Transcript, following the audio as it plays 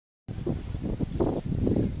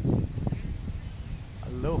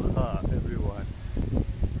Aloha everyone.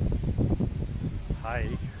 Hi.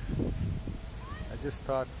 I just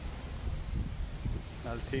thought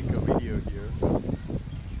I'll take a video here.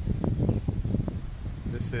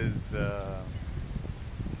 This is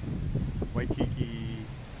Waikiki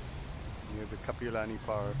near the Kapiolani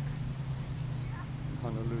Park in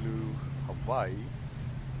Honolulu, Hawaii.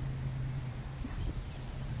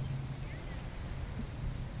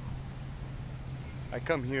 I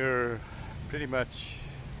come here pretty much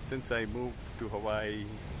since I moved to Hawaii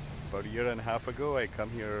about a year and a half ago. I come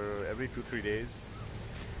here every 2-3 days,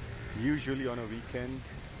 usually on a weekend.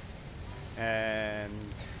 And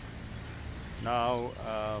now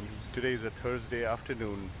today is a Thursday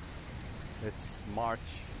afternoon. It's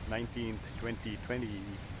March 19th, 2020,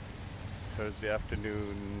 Thursday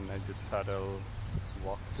afternoon. I just thought I'll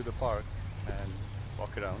walk to the park and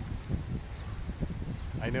walk around.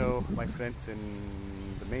 I know my friends in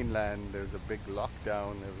the mainland, there's a big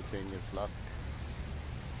lockdown, everything is locked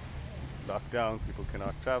down, people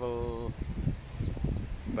cannot travel.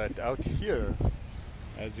 But out here,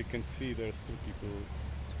 as you can see, there's still people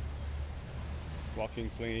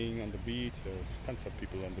walking, playing on the beach. There's tons of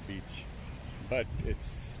people on the beach. But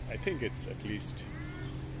I think it's at least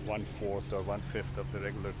 1/4 or 1/5 of the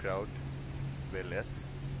regular crowd. It's way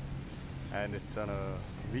less. And it's on a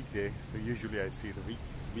weekday, so usually I see the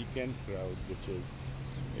weekend crowd, which is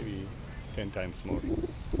maybe 10 times more.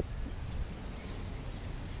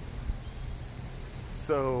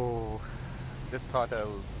 So just thought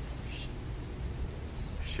I'll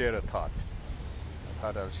share a thought.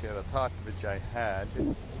 Which I had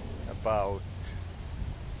about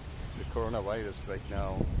the coronavirus right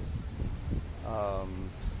now.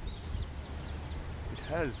 It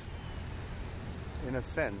has, in a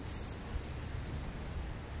sense,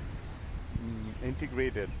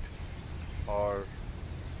 integrated or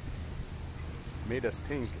made us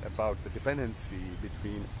think about the dependency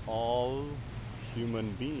between all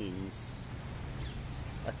human beings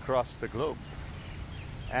across the globe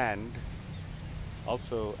and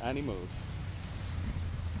also animals,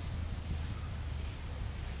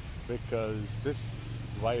 because this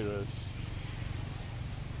virus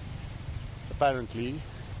apparently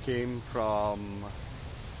came from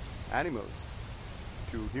animals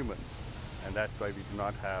to humans, and that's why we do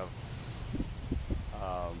not have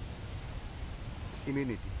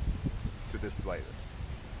immunity to this virus.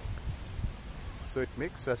 So it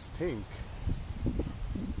makes us think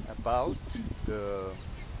about the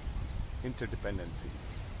interdependency.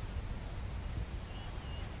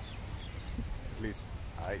 At least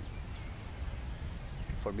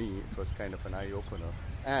for me, it was kind of an eye-opener.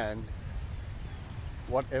 And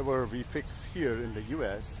whatever we fix here in the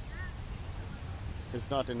US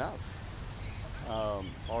is not enough,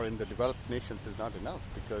 or in the developed nations is not enough,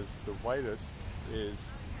 because the virus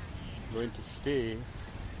is going to stay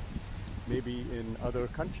maybe in other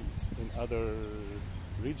countries, in other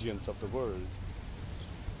regions of the world.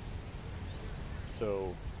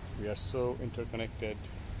 So we are so interconnected,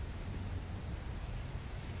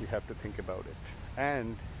 we have to think about it.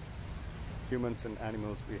 And humans and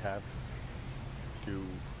animals, we have to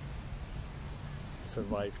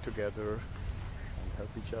survive together and help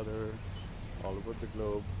each other all over the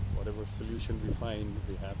globe. Whatever solution we find,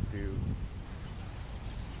 we have to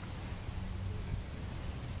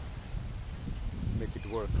make it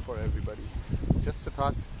work for everybody. Just a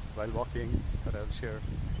thought while walking that I'll share.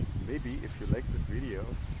 Maybe if you like this video,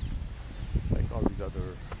 like all these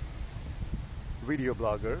other video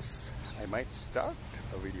bloggers, I might start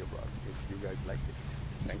a video blog if you guys like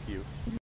it. Thank you.